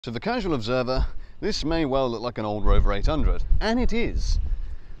To the casual observer, this may well look like an old Rover 800, and it is.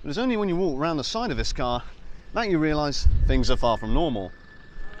 But it's only when you walk around the side of this car that you realise things are far from normal.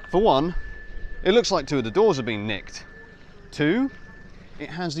 For one, it looks like two of the doors have been nicked. Two,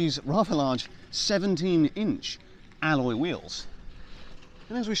 it has these rather large 17-inch alloy wheels.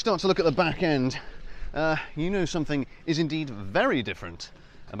 And as we start to look at the back end, you know something is indeed very different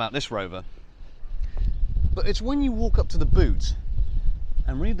about this Rover. But it's when you walk up to the boot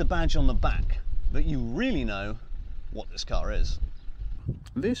and read the badge on the back that you really know what this car is.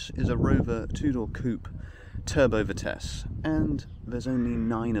 This is a Rover two-door coupe turbo Vitesse, and there's only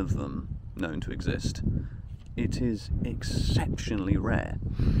 9 of them known to exist. It is exceptionally rare.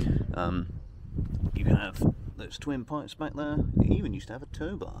 You have those twin pipes back there. It even used to have a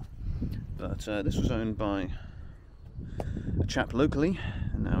tow bar. But this was owned by a chap locally,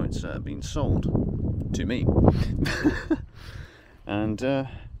 and now it's been sold to me. And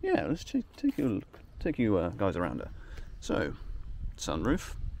yeah, let's take you guys around her. So,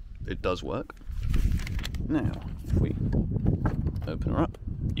 sunroof, it does work. Now, if we open her up,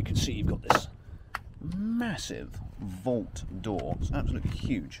 you can see you've got this massive vault door. It's absolutely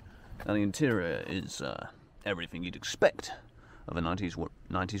huge, and the interior is everything you'd expect of a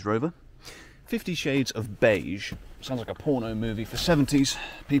 90s Rover. 50 Shades of Beige. Sounds like a porno movie for 70s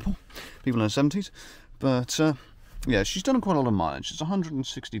people in the 70s, but yeah, she's done quite a lot of mileage. It's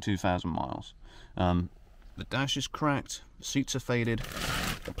 162,000 miles. The dash is cracked, the seats are faded,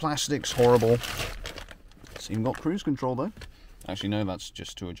 the plastic's horrible. It's even got cruise control though. Actually no, that's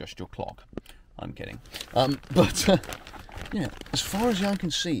just to adjust your clock. I'm kidding. But yeah, as far as I can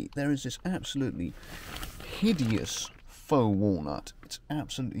see, there is this absolutely hideous faux walnut. It's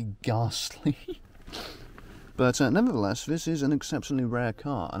absolutely ghastly. But nevertheless, this is an exceptionally rare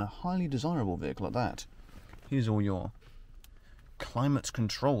car and a highly desirable vehicle at that. Here's all your climate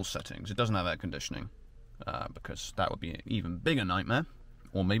control settings. It doesn't have air conditioning, because that would be an even bigger nightmare.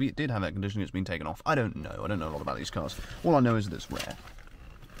 Or maybe it did have air conditioning, it's been taken off. I don't know. I don't know a lot about these cars. All I know is that it's rare.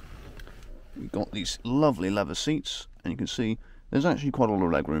 We've got these lovely leather seats, and you can see there's actually quite a lot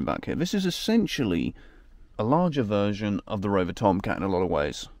of leg room back here. This is essentially a larger version of the Rover Tomcat in a lot of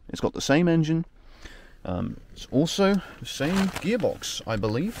ways. It's got the same engine. It's also the same gearbox, I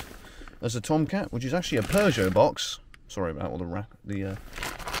believe, as the Tomcat, which is actually a Peugeot box. Sorry about all the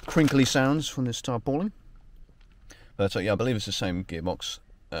crinkly sounds from this tarpaulin. But yeah, I believe it's the same gearbox.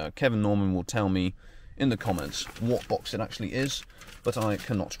 Kevin Norman will tell me in the comments what box it actually is, but I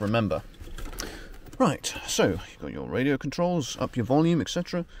cannot remember. Right, so you've got your radio controls, up your volume,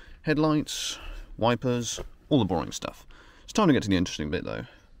 etc. Headlights, wipers, all the boring stuff. It's time to get to the interesting bit though,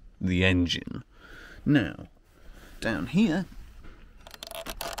 the engine. Now, down here,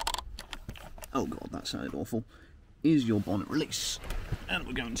 oh god, that sounded awful, is your bonnet release. And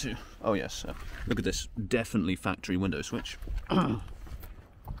we're going to, oh yes, look at this, definitely factory window switch.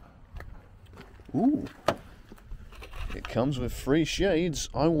 Ooh, it comes with 3 shades,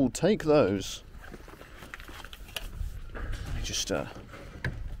 I will take those. Let me just pop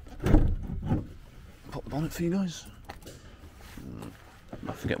the bonnet for you guys.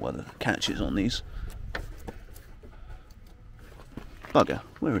 I forget where the catch is on these. Bugger,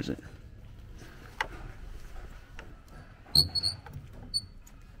 where is it?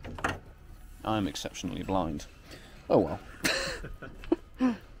 I'm exceptionally blind. Oh well.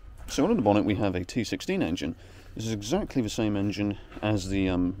 So under the bonnet we have a T16 engine. This is exactly the same engine as the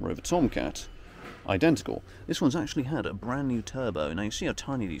Rover Tomcat. Identical. This one's actually had a brand new turbo. Now you see how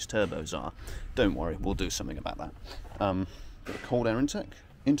tiny these turbos are. Don't worry, we'll do something about that. Got a cold air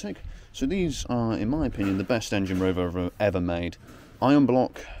intake. So these are, in my opinion, the best engine Rover ever made. Iron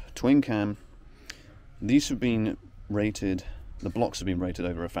block, twin cam. These have been rated, the blocks have been rated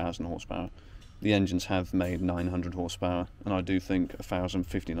over 1,000 horsepower. The engines have made 900 horsepower, and I do think 1,000,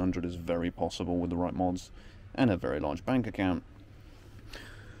 1,500 is very possible with the right mods and a very large bank account.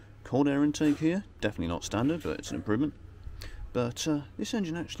 Cold air intake here, definitely not standard, but it's an improvement. But this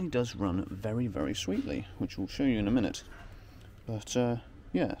engine actually does run very, very sweetly, which we'll show you in a minute. But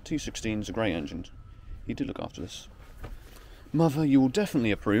yeah, T16 is a great engine. He did look after this. Mother, you will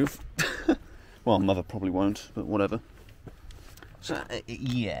definitely approve. Well, Mother probably won't, but whatever. So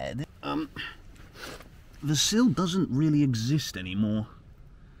yeah, the sill doesn't really exist anymore.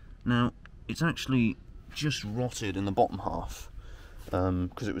 Now, it's actually just rotted in the bottom half,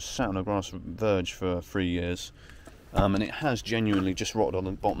 because it was sat on a grass verge for 3 years, and it has genuinely just rotted on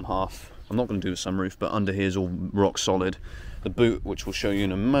the bottom half. I'm not going to do the sunroof, but under here is all rock solid. The boot, which we'll show you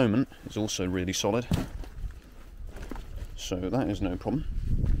in a moment, is also really solid, so that is no problem.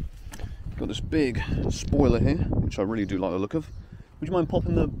 Got this big spoiler here, which I really do like the look of. Would you mind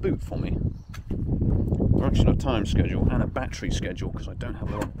popping the boot for me? Or actually a time schedule and a battery schedule, because I don't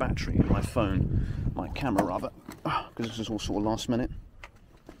have a lot of battery in my phone, my camera rather, because this is all sort of last minute.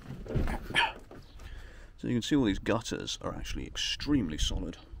 So you can see all these gutters are actually extremely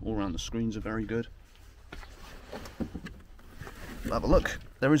solid. All around the screens are very good. Have a look.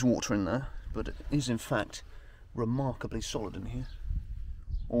 There is water in there, but it is in fact remarkably solid in here.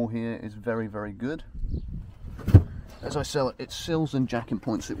 All here is very, very good. As I sell it, it's sills and jacking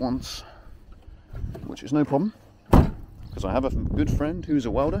points at once, which is no problem, because I have a good friend who's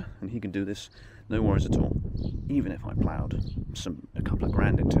a welder and he can do this, no worries at all. Even if I ploughed a couple of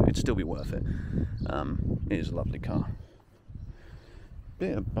grand into it, it'd still be worth it. It is a lovely car.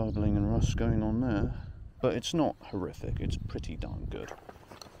 Bit of bubbling and rust going on there, but it's not horrific, it's pretty darn good.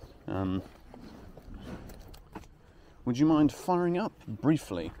 Would you mind firing up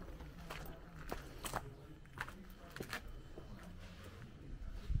briefly?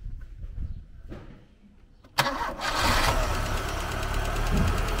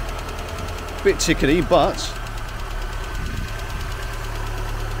 Bit tickety, but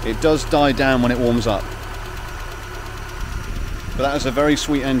it does die down when it warms up. But that is a very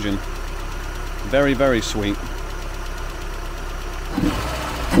sweet engine. Very, very sweet.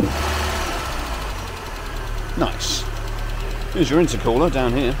 Nice. Here's your intercooler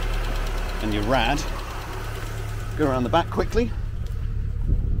down here, and your rad. Go around the back quickly.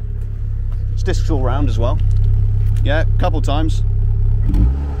 It's discs all round as well. Yeah, a couple times.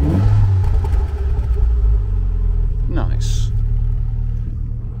 Nice.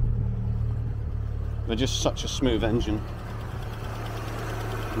 They're just such a smooth engine.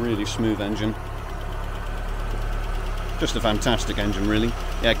 Really smooth engine. Just a fantastic engine, really.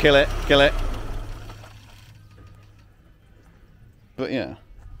 Yeah, kill it, kill it. But yeah,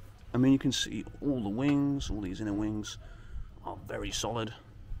 I mean, you can see all the wings, all these inner wings are very solid.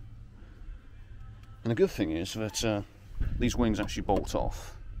 And the good thing is that these wings actually bolt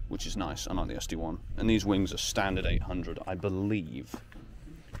off, which is nice, unlike the SD1. And these wings are standard 800, I believe.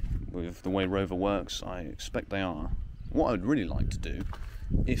 With the way Rover works, I expect they are. What I'd really like to do,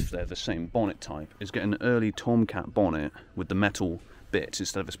 if they're the same bonnet type, is get an early Tomcat bonnet with the metal bits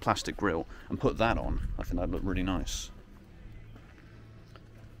instead of this plastic grille and put that on. I think that'd look really nice.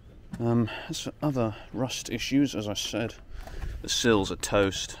 As for other rust issues, as I said, the sills are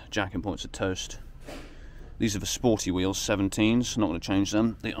toast, jacking points are toast. These are the sporty wheels, 17s, not going to change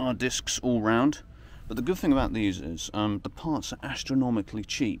them. They are discs all round, but the good thing about these is the parts are astronomically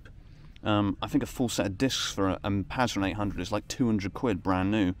cheap. I think a full set of discs for a Pazran 800 is like 200 quid brand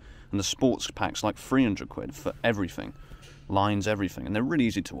new, and the sports pack's like 300 quid for everything. Lines, everything, and they're really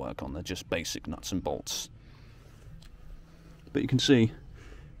easy to work on. They're just basic nuts and bolts. But you can see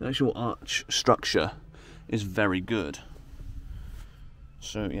the actual arch structure is very good.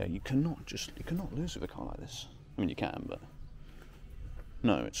 So yeah, you cannot lose with a car like this. I mean, you can, but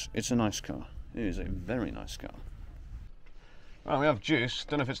no, it's a nice car. It is a very nice car. Well, we have juice.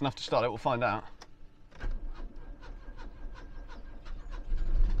 Don't know if it's enough to start it. We'll find out.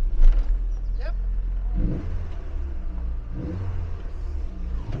 Yep.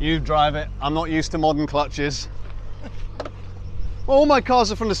 You drive it. I'm not used to modern clutches. Well, all my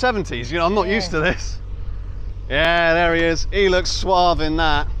cars are from the 70s. You know, I'm not used to this. Yeah, there he is. He looks suave in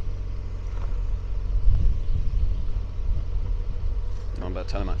that. Oh, I better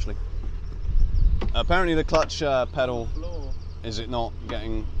tell him actually. Apparently the clutch pedal, is it not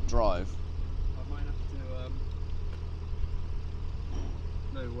getting drive? I might have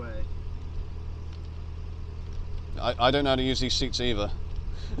to, no way. I don't know how to use these seats either.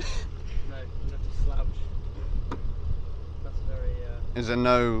 No, you have to slouch. That's very... Is there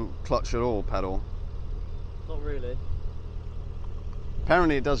no clutch at all, pedal? Not really.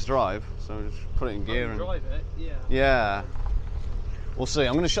 Apparently it does drive, so just put it in gear and... drive it, yeah. Yeah. We'll see.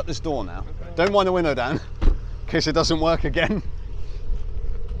 I'm going to shut this door now. Okay. Don't wind the window down, in case it doesn't work again.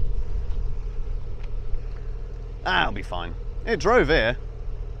 I'll be fine. It drove here.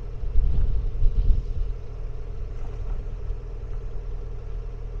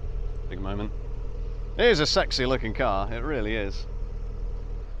 Big moment. It is a sexy looking car, it really is.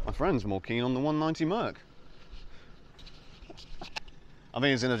 My friend's more keen on the 190 Merc. I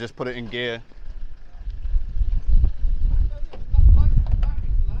think he's going to just put it in gear.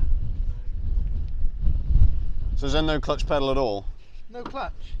 So is there no clutch pedal at all? No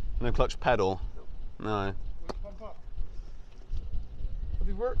clutch? No clutch pedal? No. Pump up. Have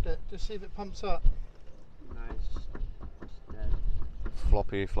you worked it to see if it pumps up? Nice. Dead.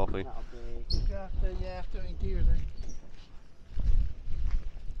 Floppy, floppy. That'll be... You have to do it in gear then.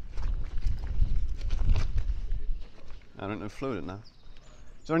 I don't know fluid in there.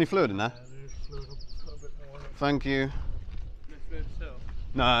 Is there any fluid in there? Yeah, there's fluid. I'll put a bit more in it. Thank you. No fluid itself?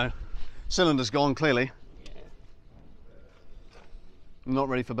 No. Cylinder's gone, clearly. Yeah. I'm not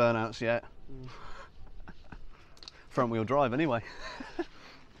ready for burnouts yet. Front wheel drive anyway.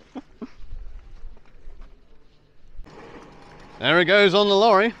 There it goes on the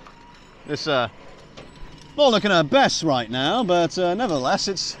lorry. It's not looking at best right now, but nevertheless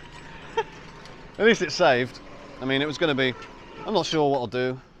it's at least it's saved. I mean, it was going to be, I'm not sure what I'll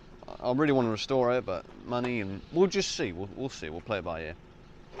do. I really want to restore it, but money, and we'll just see. We'll see. We'll play it by ear.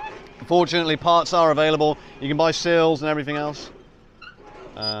 Fortunately, parts are available. You can buy seals and everything else.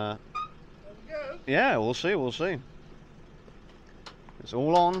 Yeah, we'll see. We'll see. It's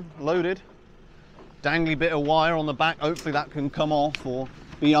all on, loaded. Dangly bit of wire on the back. Hopefully that can come off or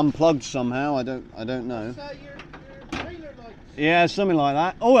be unplugged somehow. I don't know. Is that your trailer lights? Yeah, something like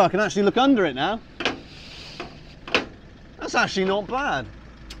that. Oh, I can actually look under it now. That's actually not bad.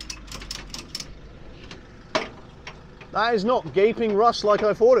 That is not gaping rust like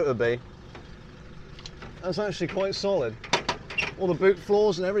I thought it would be. That's actually quite solid. All the boot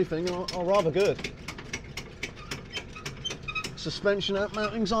floors and everything are rather good. Suspension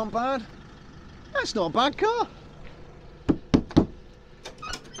mountings aren't bad. That's not a bad car.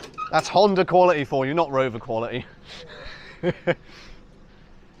 That's Honda quality for you, not Rover quality.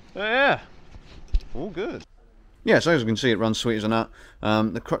 Yeah, all good. Yeah, so as you can see, it runs sweet as a nut.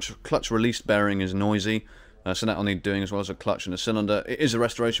 The clutch release bearing is noisy, so that I'll need doing as well as a clutch and a cylinder. It is a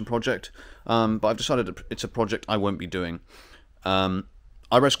restoration project, but I've decided it's a project I won't be doing.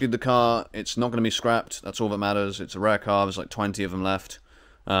 I rescued the car. It's not going to be scrapped. That's all that matters. It's a rare car. There's like 20 of them left.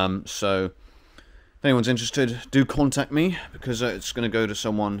 So if anyone's interested, do contact me, because it's going to go to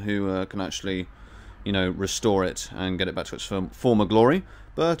someone who can actually, you know, restore it and get it back to its former glory.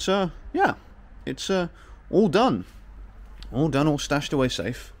 But yeah, it's all done. All stashed away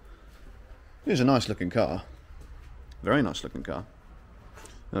safe. It is a nice looking car. Very nice looking car.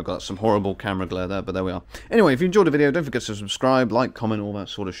 I've got some horrible camera glare there, but there we are. Anyway, if you enjoyed the video, don't forget to subscribe, like, comment, all that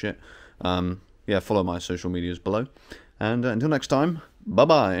sort of shit. Yeah, follow my social medias below. And until next time,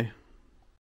 bye-bye.